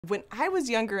When I was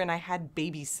younger and I had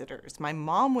babysitters, my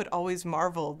mom would always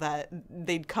marvel that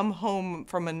they'd come home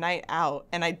from a night out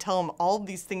and I'd tell them all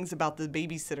these things about the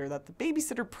babysitter that the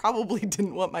babysitter probably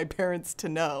didn't want my parents to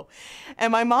know.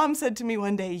 And my mom said to me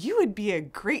one day, "You would be a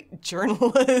great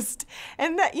journalist."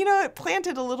 And that, it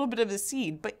planted a little bit of a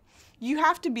seed. But you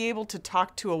have to be able to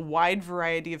talk to a wide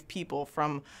variety of people,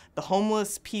 from the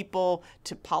homeless people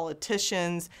to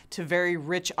politicians to very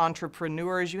rich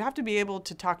entrepreneurs. You have to be able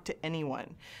to talk to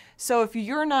anyone. So if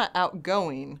you're not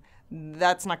outgoing,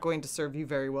 that's not going to serve you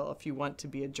very well if you want to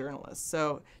be a journalist.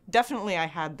 So definitely I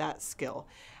had that skill.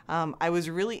 I was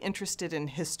really interested in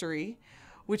history,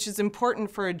 which is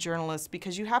important for a journalist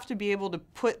because you have to be able to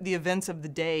put the events of the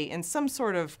day in some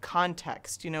sort of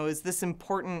context. Is this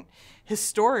important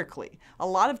historically? A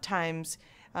lot of times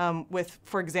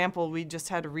for example, we just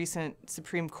had a recent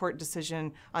Supreme Court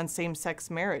decision on same-sex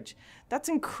marriage. That's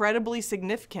incredibly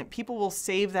significant. People will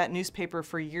save that newspaper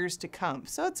for years to come.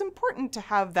 So it's important to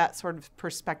have that sort of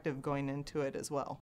perspective going into it as well.